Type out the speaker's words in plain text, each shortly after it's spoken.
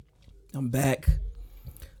I'm back.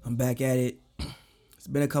 I'm back at it. It's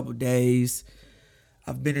been a couple days.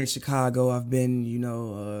 I've been in Chicago. I've been,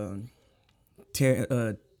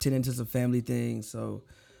 tending to some family things. So,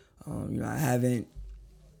 I haven't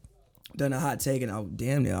done a hot take in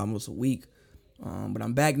damn near almost a week. But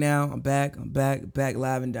I'm back now. I'm back. Back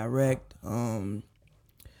live and direct.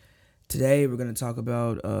 Today we're gonna talk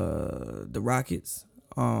about the Rockets.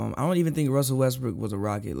 I don't even think Russell Westbrook was a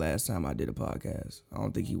Rocket last time I did a podcast. I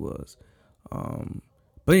don't think he was. Um,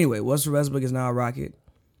 but anyway, Russell Westbrook is now a Rocket.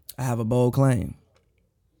 I have a bold claim.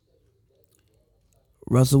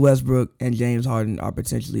 Russell Westbrook and James Harden are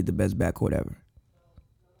potentially the best backcourt ever.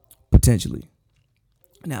 Potentially.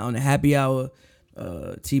 Now on the happy hour,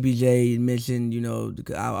 TBJ mentioned,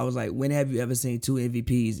 I was like, when have you ever seen two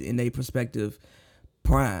MVPs in their prospective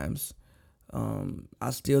primes? I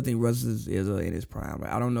still think Russ is in his prime.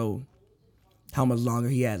 I don't know how much longer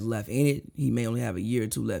he has left in it. He may only have a year or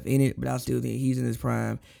two left in it, but I still think he's in his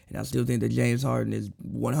prime, and I still think that James Harden is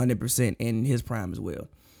 100% in his prime as well.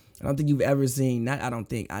 I don't think you've ever seen, not I don't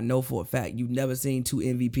think, I know for a fact, you've never seen two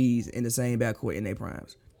MVPs in the same backcourt in their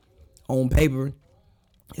primes. On paper,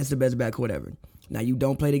 it's the best backcourt ever. Now, you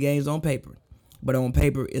don't play the games on paper, but on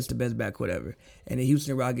paper, it's the best backcourt ever. And the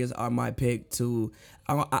Houston Rockets are my pick to,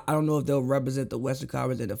 I don't know if they'll represent the Western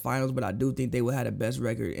Conference in the finals, but I do think they will have the best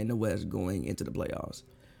record in the West going into the playoffs.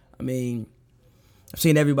 I mean, I've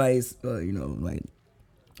seen everybody's, like,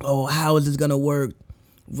 oh, how is this going to work?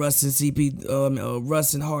 Russ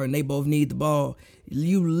and Harden, they both need the ball.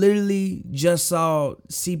 You literally just saw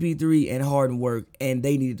CP3 and Harden work, and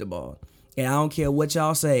they needed the ball. And I don't care what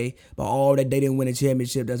y'all say, but all that they didn't win a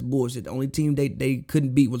championship, that's bullshit. The only team they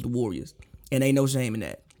couldn't beat was the Warriors. And ain't no shame in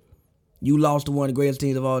that. You lost to one of the greatest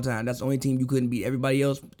teams of all time. That's the only team you couldn't beat. Everybody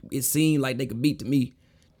else, it seemed like they could beat to me.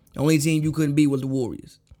 The only team you couldn't beat was the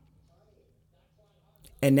Warriors.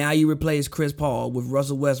 And now you replace Chris Paul with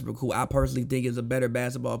Russell Westbrook, who I personally think is a better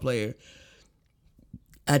basketball player.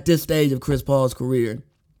 At this stage of Chris Paul's career,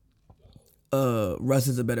 Russ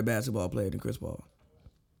is a better basketball player than Chris Paul.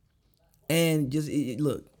 And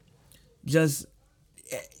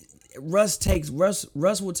Russ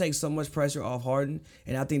will take so much pressure off Harden,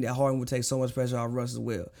 and I think that Harden will take so much pressure off Russ as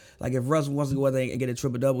well. Like if Russ wants to go out there and get a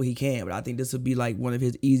triple double, he can, but I think this would be like one of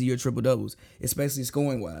his easier triple doubles, especially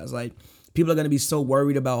scoring wise. Like people are gonna be so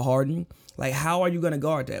worried about Harden. Like how are you gonna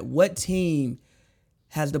guard that? What team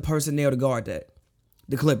has the personnel to guard that?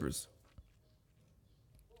 The Clippers.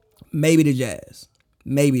 Maybe the Jazz.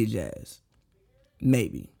 Maybe.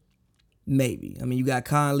 I mean, you got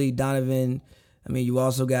Conley, Donovan. I mean, you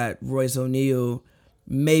also got Royce O'Neal.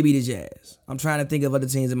 Maybe the Jazz. I'm trying to think of other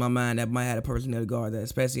teams in my mind that might have a personnel to guard that,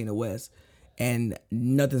 especially in the West. And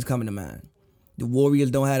nothing's coming to mind. The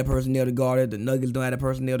Warriors don't have the personnel to guard it. The Nuggets don't have the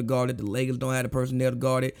personnel to guard it. The Lakers don't have the personnel to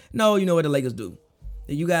guard it. No, you know what the Lakers do.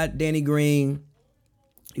 You got Danny Green.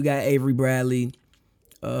 You got Avery Bradley.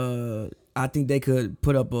 I think they could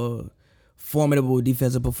put up a formidable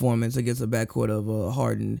defensive performance against the backcourt of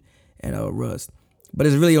Harden and Russ. But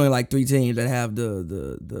it's really only like three teams that have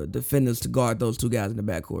the defenders to guard those two guys in the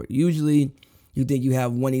backcourt. Usually, you think you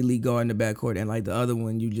have one elite guard in the backcourt, and like the other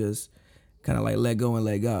one, you just kind of like let go and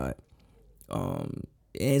let God. And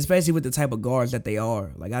especially with the type of guards that they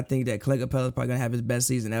are. Like I think that Clint Capella is probably gonna have his best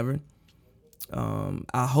season ever.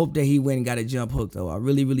 I hope that he went and got a jump hook though. I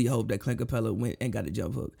really, really hope that Clint Capella went and got a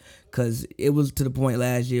jump hook, because it was to the point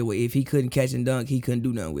last year where if he couldn't catch and dunk, he couldn't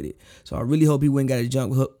do nothing with it. So I really hope he went and got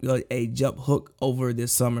a jump hook over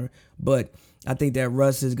this summer. But I think that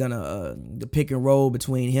Russ is gonna the pick and roll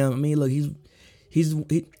between him. I mean, look, he's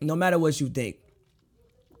no matter what you think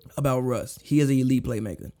about Russ, he is an elite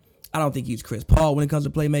playmaker. I don't think he's Chris Paul when it comes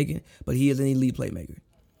to playmaking, but he is an elite playmaker.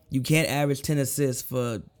 You can't average 10 assists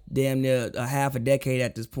for damn near a half a decade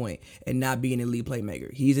at this point and not be an elite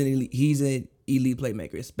playmaker. He's an elite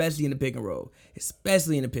playmaker, especially in the pick and roll.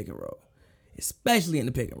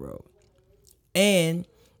 And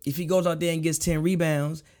if he goes out there and gets 10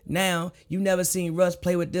 rebounds, now you've never seen Russ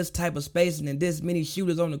play with this type of spacing and this many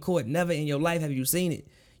shooters on the court. Never in your life have you seen it.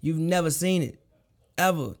 You've never seen it.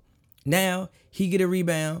 Ever. Now, he get a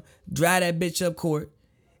rebound, drive that bitch up court.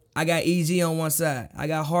 I got EG on one side. I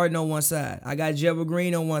got Harden on one side. I got Gerald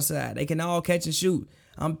Green on one side. They can all catch and shoot.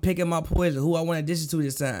 I'm picking my poison. Who I want to dish it to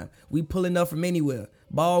this time. We pulling up from anywhere.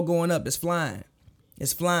 Ball going up. It's flying.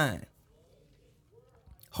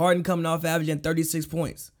 Harden coming off averaging 36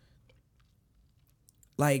 points.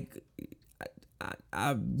 Like,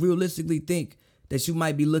 I realistically think that you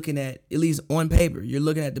might be looking at least on paper, you're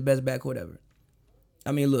looking at the best backcourt ever.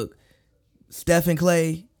 I mean, look, Steph and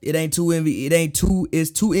Clay, it's two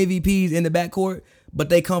MVPs in the backcourt, but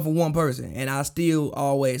they come from one person. And I still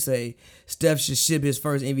always say Steph should ship his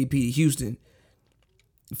first MVP to Houston.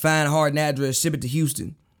 Find Harden address, ship it to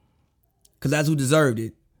Houston, because that's who deserved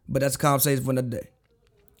it. But that's a conversation for another day.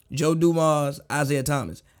 Joe Dumars, Isaiah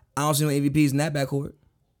Thomas. I don't see no MVPs in that backcourt.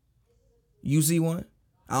 You see one?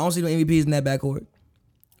 I don't see no MVPs in that backcourt.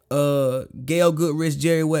 Gail Goodrich,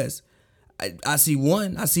 Jerry West. I see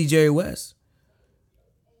one. I see Jerry West.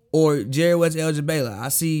 Or Jerry West, Elgin Baylor. I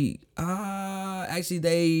see. Actually,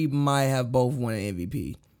 they might have both won an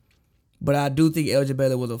MVP. But I do think Elgin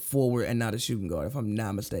Baylor was a forward and not a shooting guard, if I'm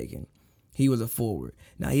not mistaken. He was a forward.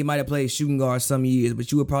 Now, he might have played shooting guard some years,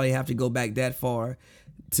 but you would probably have to go back that far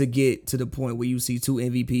to get to the point where you see two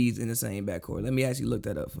MVPs in the same backcourt. Let me actually look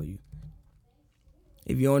that up for you.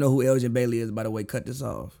 If you don't know who Elgin Baylor is, by the way, cut this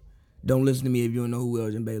off. Don't listen to me if you don't know who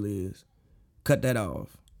Elgin Baylor is. Cut that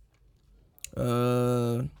off.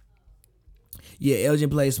 Yeah, Elgin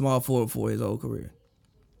played small forward for his whole career.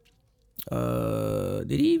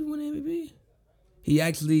 Did he even win an MVP? He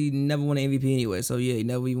actually never won an MVP anyway, so yeah, he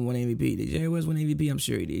never even won an MVP. Did Jerry West win an MVP? I'm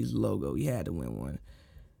sure he did. He's logo. He had to win one.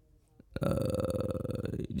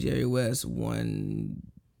 Jerry West won.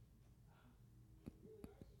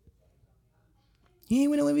 He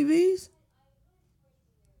ain't win no MVPs?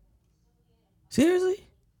 Seriously?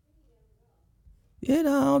 Yeah,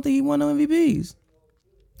 no, I don't think he won no MVPs.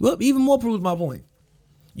 Well, even more proves my point.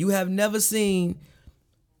 You have never seen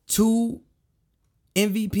two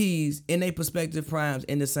MVPs in their prospective primes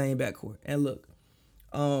in the same backcourt. And look,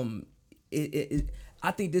 I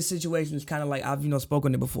think this situation is kind of like, I've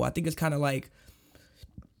spoken it before. I think it's kind of like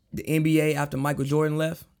the NBA after Michael Jordan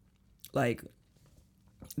left. Like,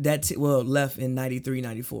 left in 93,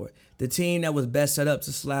 94. The team that was best set up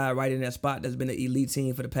to slide right in that spot that's been an elite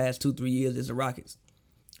team for the past 2-3 years is the Rockets.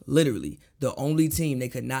 Literally, the only team they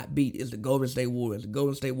could not beat is the Golden State Warriors. The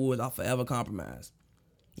Golden State Warriors are forever compromised.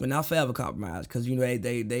 Well, not forever compromised, because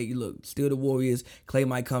they look, still the Warriors. Klay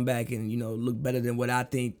might come back and look better than what I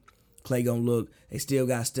think Klay gonna look. They still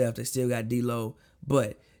got Steph, they still got D'Lo,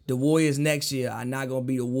 but the Warriors next year are not gonna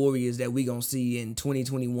be the Warriors that we gonna see in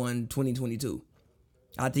 2021, 2022.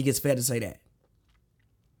 I think it's fair to say that.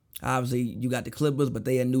 Obviously, you got the Clippers, but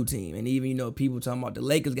they a new team. And even, people talking about the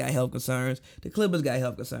Lakers got health concerns. The Clippers got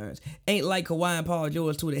health concerns. Ain't like Kawhi and Paul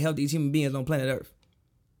George, two of the healthiest human beings on planet Earth.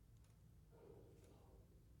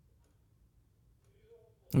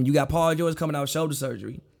 And you got Paul George coming out with shoulder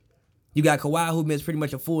surgery. You got Kawhi, who missed pretty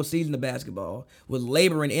much a full season of basketball, was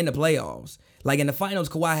laboring in the playoffs. Like in the finals,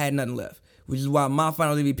 Kawhi had nothing left, which is why my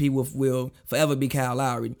finals MVP will forever be Kyle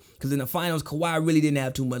Lowry. Because in the finals, Kawhi really didn't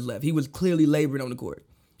have too much left. He was clearly laboring on the court.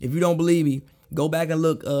 If you don't believe me, go back and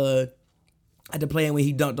look at the play when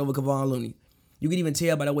he dunked over Kevon Looney. You can even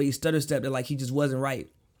tell by the way he stutter-stepped that like he just wasn't right.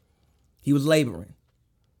 He was laboring.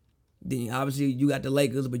 Then obviously you got the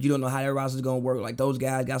Lakers, but you don't know how their roster's gonna work. Like those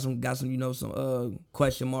guys got some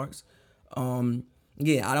question marks.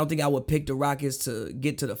 Yeah, I don't think I would pick the Rockets to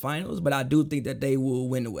get to the finals, but I do think that they will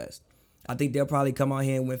win the West. I think they'll probably come out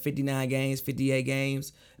here and win 59 games, 58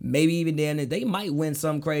 games, maybe even then they might win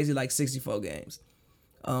something crazy like 64 games.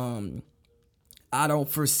 I don't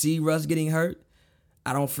foresee Russ getting hurt.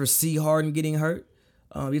 I don't foresee Harden getting hurt.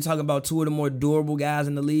 You're talking about two of the more durable guys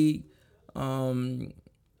in the league.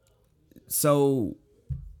 So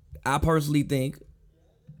I personally think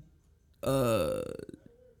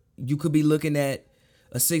you could be looking at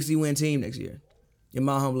a 60-win team next year, in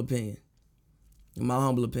my humble opinion.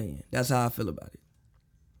 That's how I feel about it.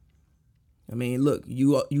 I mean, look,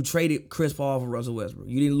 you traded Chris Paul for Russell Westbrook.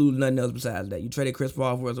 You didn't lose nothing else besides that. You traded Chris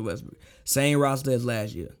Paul for Russell Westbrook. Same roster as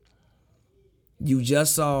last year. You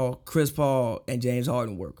just saw Chris Paul and James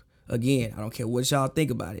Harden work. Again, I don't care what y'all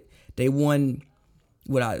think about it. They won,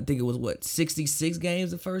 I think it was 66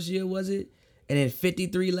 games the first year, was it? And then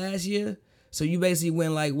 53 last year. So you basically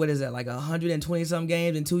win like 120-something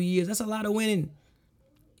games in 2 years. That's a lot of winning.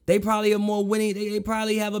 They probably are more winning. They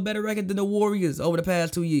probably have a better record than the Warriors over the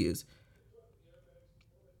past 2 years.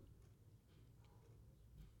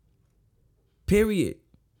 Period.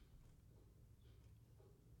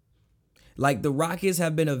 Like the Rockets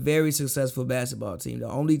have been a very successful basketball team. The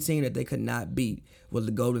only team that they could not beat was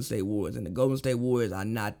the Golden State Warriors. And the Golden State Warriors are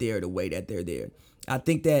not there the way that they're there. I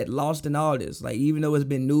think that lost in all this, like even though it's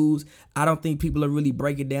been news, I don't think people are really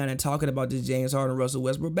breaking down and talking about this James Harden, Russell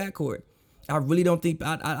Westbrook backcourt. I really don't think,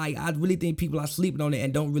 I really think people are sleeping on it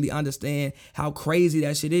and don't really understand how crazy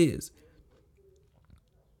that shit is.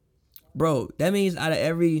 Bro, that means out of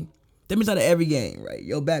every game, right,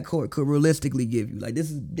 your backcourt could realistically give you, like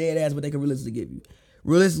this is dead ass what they could realistically give you.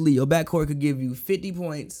 Realistically, your backcourt could give you 50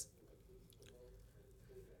 points,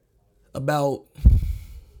 about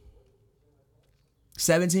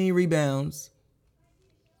 17 rebounds,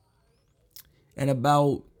 and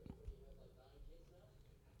about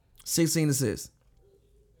 16 assists.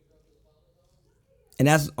 And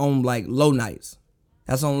that's on like low nights.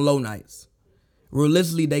 That's on low nights.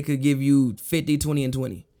 Realistically, they could give you 50, 20, and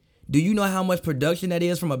 20. Do you know how much production that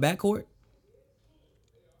is from a backcourt?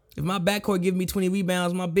 If my backcourt give me 20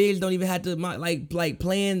 rebounds, my bigs don't even have to like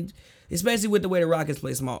playing, especially with the way the Rockets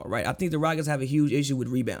play small, right? I think the Rockets have a huge issue with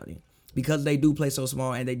rebounding because they do play so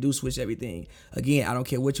small and they do switch everything. Again, I don't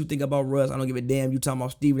care what you think about Russ. I don't give a damn. You talking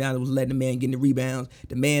about Steve Adams was letting the man get the rebounds.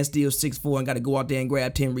 The man still 6'4" and got to go out there and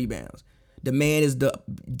grab 10 rebounds. The man is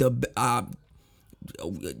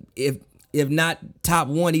if not top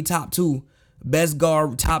 1, he top 2, best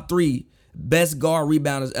guard, top 3, best guard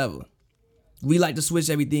rebounders ever. We like to switch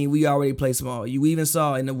everything. We already play small. You even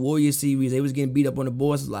saw in the Warriors series, they was getting beat up on the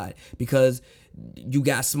boards a lot because you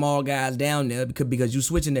got small guys down there because you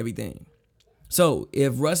switching everything. So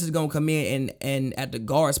if Russ is going to come in and at the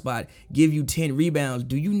guard spot give you 10 rebounds,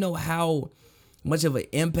 do you know how much of an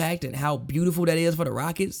impact and how beautiful that is for the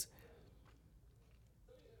Rockets?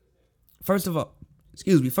 First of all,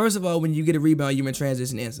 when you get a rebound, you're in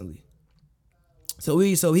transition instantly. So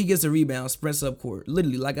he gets a rebound, sprints up court.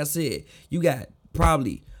 Literally, like I said, you got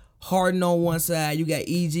probably Harden on one side, you got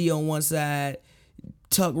EG on one side,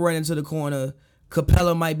 Tuck running to the corner,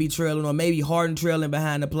 Capella might be trailing, or maybe Harden trailing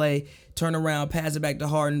behind the play, turn around, pass it back to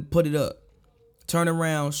Harden, put it up. Turn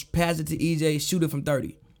around, pass it to EJ, shoot it from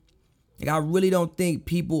 30. Like, I really don't think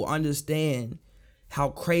people understand how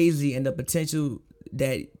crazy and the potential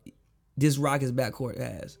that this Rockets backcourt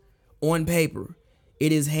has. On paper,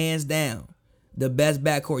 it is hands down the best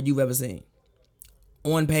backcourt you've ever seen.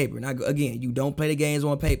 On paper. Now, again, you don't play the games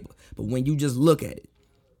on paper, but when you just look at it,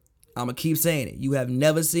 I'm going to keep saying it. You have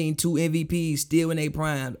never seen two MVPs still in their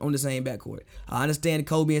prime on the same backcourt. I understand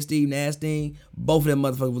Kobe and Steve Nash thing. Both of them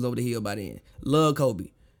motherfuckers was over the hill by then. Love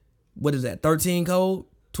Kobe. What is that, 13 code?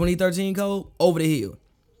 2013 code? Over the hill.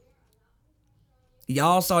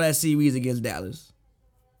 Y'all saw that series against Dallas.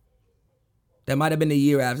 That might have been the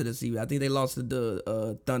year after the series. I think they lost to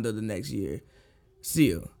the Thunder the next year.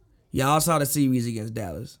 Still, y'all saw the series against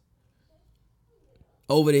Dallas.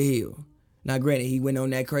 Over the hill. Now, granted, he went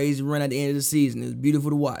on that crazy run at the end of the season. It was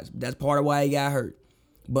beautiful to watch. That's part of why he got hurt.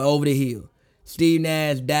 But over the hill. Steve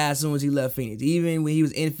Nash died as soon as he left Phoenix. Even when he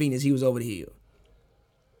was in Phoenix, he was over the hill.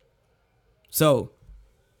 So,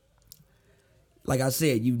 like I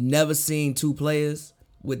said, you've never seen two players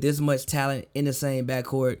with this much talent in the same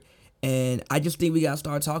backcourt. And I just think we got to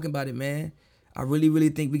start talking about it, man. I really, really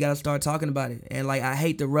think we got to start talking about it. And, like, I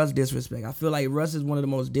hate the Russ disrespect. I feel like Russ is one of the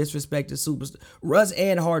most disrespected superstars. Russ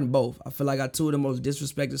and Harden both. I feel like I two of the most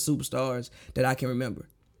disrespected superstars that I can remember.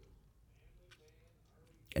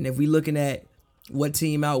 And if we looking at what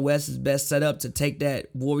team out west is best set up to take that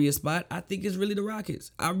Warrior spot, I think it's really the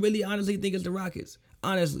Rockets. I really honestly think it's the Rockets.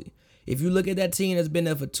 Honestly. If you look at that team that's been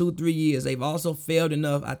there for 2-3 years, they've also failed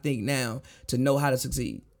enough, I think, now to know how to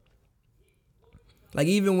succeed. Like,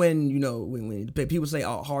 even when, you know, when people say,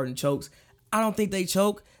 oh, Harden chokes, I don't think they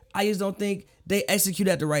choke. I just don't think they execute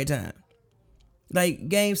at the right time. Like,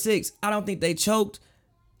 Game 6, I don't think they choked.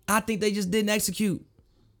 I think they just didn't execute.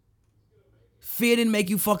 Fear didn't make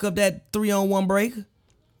you fuck up that 3-on-1 break.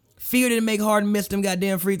 Fear didn't make Harden miss them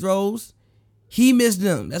goddamn free throws. He missed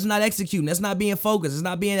them. That's not executing. That's not being focused. It's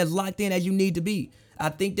not being as locked in as you need to be. I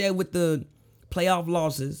think that with the playoff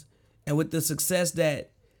losses and with the success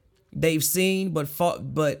that they've seen but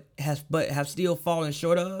have still fallen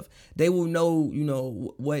short of, they will know, you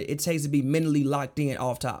know, what it takes to be mentally locked in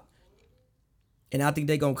off top. And I think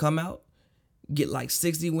they're going to come out, get like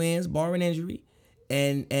 60 wins, barring injury.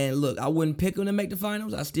 And look, I wouldn't pick them to make the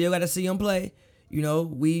finals. I still got to see them play. You know,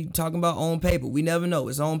 we talking about on paper. We never know.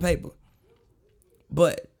 It's on paper.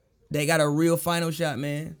 But they got a real final shot,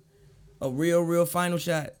 man. A real final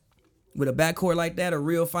shot. With a backcourt like that, a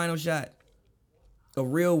real final shot. A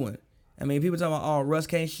real one. I mean, people talking about, oh, Russ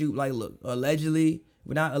can't shoot. Like, look, allegedly,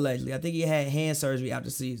 but not allegedly. I think he had hand surgery after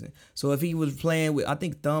the season. So if he was playing with, I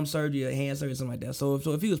think thumb surgery or hand surgery, something like that. So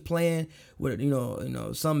if he was playing with, you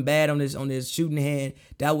know, something bad on his shooting hand,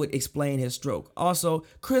 that would explain his stroke. Also,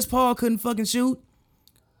 Chris Paul couldn't fucking shoot.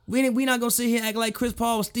 We not gonna sit here and act like Chris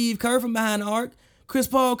Paul was Steve Kerr from behind the arc. Chris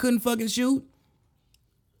Paul couldn't fucking shoot.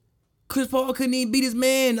 Chris Paul couldn't even beat his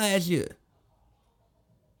man last year.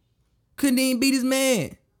 Couldn't even beat his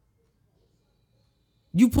man.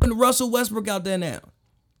 You putting Russell Westbrook out there now.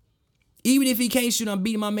 Even if he can't shoot, I'm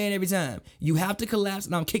beating my man every time. You have to collapse,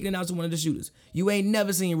 and I'm kicking it out to one of the shooters. You ain't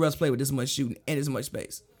never seen Russ play with this much shooting and this much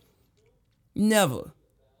space. Never.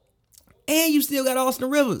 And you still got Austin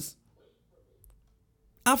Rivers.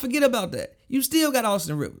 I forget about that. You still got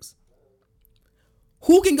Austin Rivers.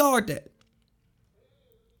 Who can guard that?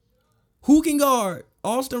 Who can guard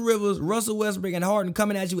Austin Rivers, Russell Westbrook, and Harden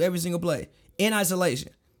coming at you every single play in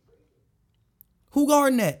isolation? Who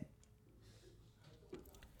guarding that?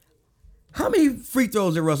 How many free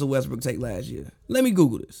throws did Russell Westbrook take last year? Let me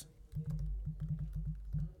Google this.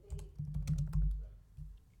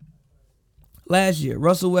 Last year,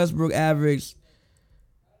 Russell Westbrook averaged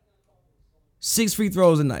 6 free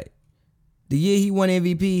throws a night. The year he won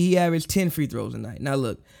MVP, he averaged 10 free throws a night. Now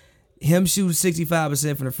look, him shooting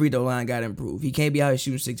 65% from the free throw line got to improve. He can't be out here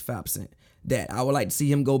shooting 65%. That I would like to see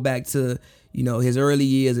him go back to, his early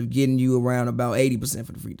years of getting you around about 80%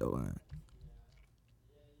 for the free throw line.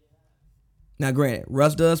 Now granted,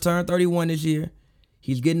 Russ does turn 31 this year.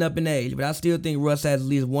 He's getting up in age, but I still think Russ has at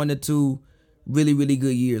least 1 to 2 really, really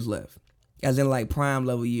good years left. As in like prime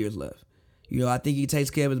level years left. I think he takes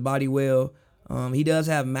care of his body well. He does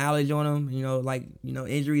have mileage on him,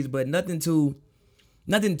 injuries, but nothing too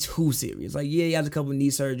serious. Like, yeah, he has a couple knee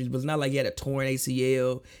surgeries, but it's not like he had a torn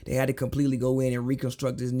ACL. They had to completely go in and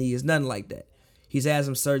reconstruct his knee. It's nothing like that. He's had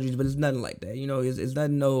some surgeries, but it's nothing like that. It's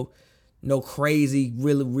nothing, no crazy,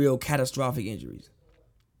 really, real catastrophic injuries.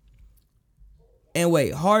 And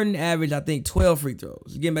wait, Harden averaged, I think, 12 free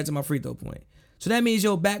throws. Getting back to my free throw point. So that means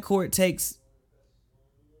your backcourt takes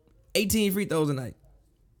 18 free throws a night.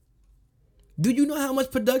 Do you know how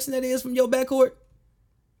much production that is from your backcourt?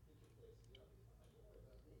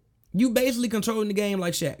 You basically controlling the game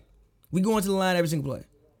like Shaq. We go into the line every single play.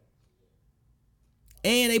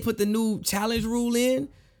 And they put the new challenge rule in.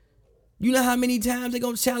 You know how many times they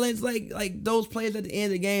gonna challenge like those plays at the end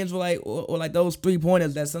of the games or like those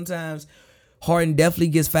 3-pointers that sometimes Harden definitely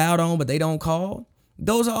gets fouled on, but they don't call.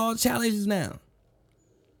 Those are all challenges now.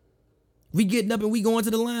 We getting up and we going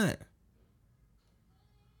to the line.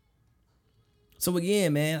 So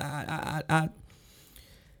again, man,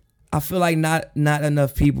 I feel like not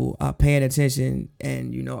enough people are paying attention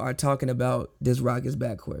and are talking about this Rockets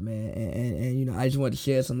backcourt, man. And I just want to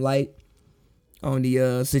shed some light on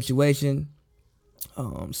the situation.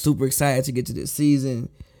 Super excited to get to this season.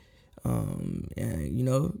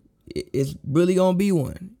 And it's really gonna be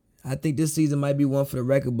one. I think this season might be one for the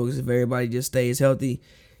record books if everybody just stays healthy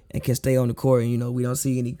and can stay on the court. And we don't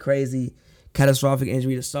see any crazy catastrophic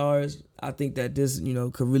injury to stars. I think that this,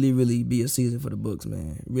 could really, really be a season for the books,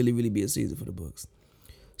 man. Really, really be a season for the books.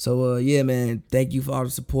 So, yeah, man, thank you for all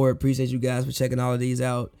the support. Appreciate you guys for checking all of these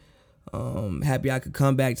out. Happy I could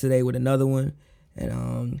come back today with another one.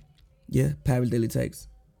 And, yeah, Pavi's Daily Takes.